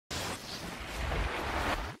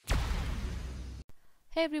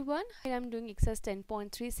Hey everyone, here I'm doing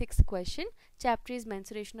Ex10.3 question. Chapter is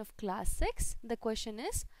Mensuration of Class 6. The question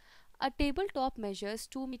is, a tabletop measures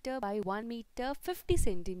 2 meter by 1 meter 50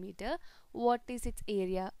 centimeter. What is its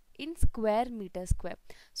area in square meter square?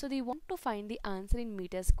 So they want to find the answer in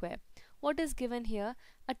meter square. What is given here?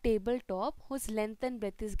 A tabletop whose length and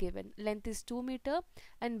breadth is given. Length is 2 meter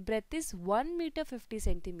and breadth is 1 meter 50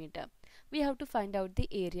 centimeter. We have to find out the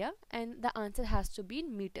area and the answer has to be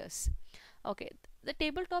in meters. Okay, the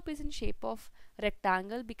tabletop is in shape of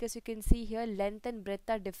rectangle because you can see here length and breadth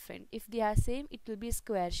are different. If they are same, it will be a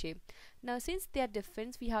square shape. Now since they are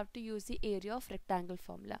different, we have to use the area of rectangle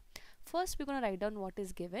formula. First we're going to write down what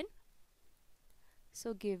is given.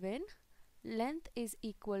 So given length is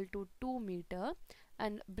equal to 2 meter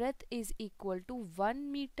and breadth is equal to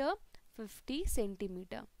 1 meter 50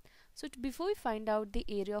 centimeter. So before we find out the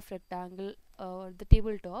area of rectangle or the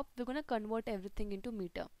tabletop, we're going to convert everything into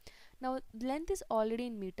meter. Now length is already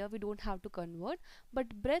in meter, we don't have to convert,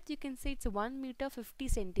 but breadth you can say it's 1 meter 50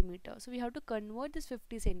 centimeter. So we have to convert this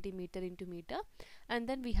 50 centimeter into meter and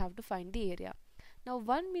then we have to find the area. Now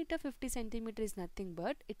 1 meter 50 centimeter is nothing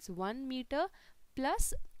but it's 1 meter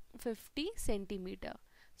plus 50 centimeter.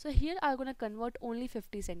 So here I'm going to convert only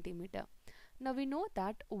 50 centimeter. Now we know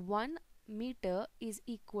that 1 meter is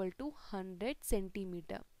equal to 100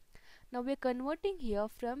 centimeter. Now we are converting here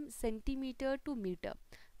from centimeter to meter.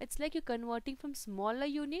 It's like you're converting from smaller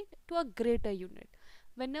unit to a greater unit.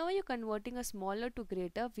 Whenever you're converting a smaller to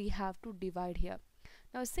greater, we have to divide here.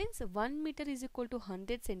 Now since 1 meter is equal to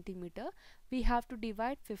 100 centimeter, we have to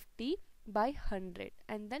divide 50 by 100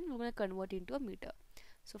 and then we're going to convert into a meter.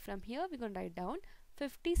 So from here we're going to write down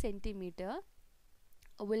 50 centimeter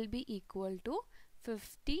will be equal to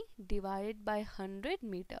 50 divided by 100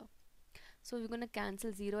 meter. So we're going to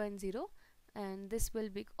cancel 0 and 0 and this will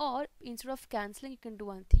be, or instead of cancelling you can do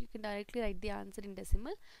one thing, you can directly write the answer in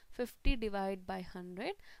decimal. 50 divided by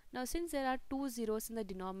 100. Now since there are two zeros in the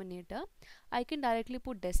denominator, I can directly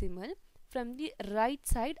put decimal from the right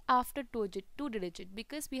side after two digit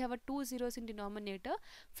because we have a two zeros in denominator.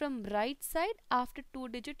 From right side after two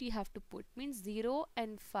digit you have to put, means 0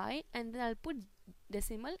 and 5 and then I'll put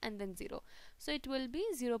decimal and then 0. So it will be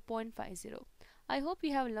 0.50. I hope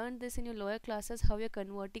you have learned this in your lower classes, how you're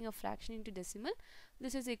converting a fraction into decimal.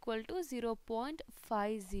 This is equal to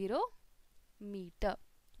 0.50 meter,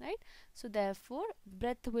 right? So therefore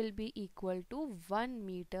breadth will be equal to 1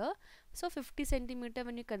 meter. So 50 centimeter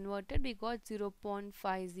when you converted, we got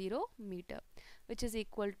 0.50 meter, which is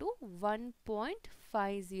equal to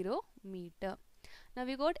 1.50 meter. Now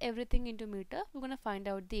we got everything into meter. We're going to find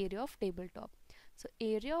out the area of tabletop. So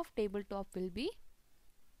area of tabletop will be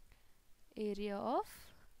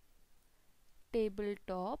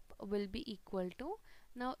equal to,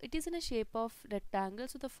 now it is in a shape of rectangle,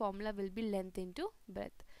 so the formula will be length into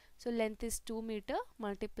breadth. So length is 2 meter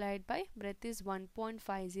multiplied by breadth is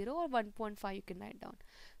 1.50 or 1.5 you can write down.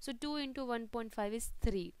 So 2 into 1.5 is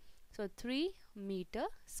 3. So 3 meter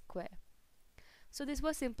square. So this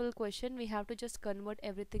was simple question. We have to just convert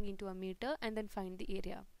everything into a meter and then find the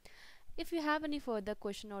area. If you have any further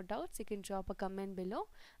question or doubts, you can drop a comment below,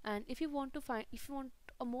 and if you want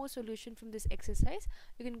a more solution from this exercise,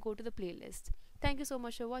 you can go to the playlist. Thank you so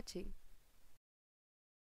much for watching.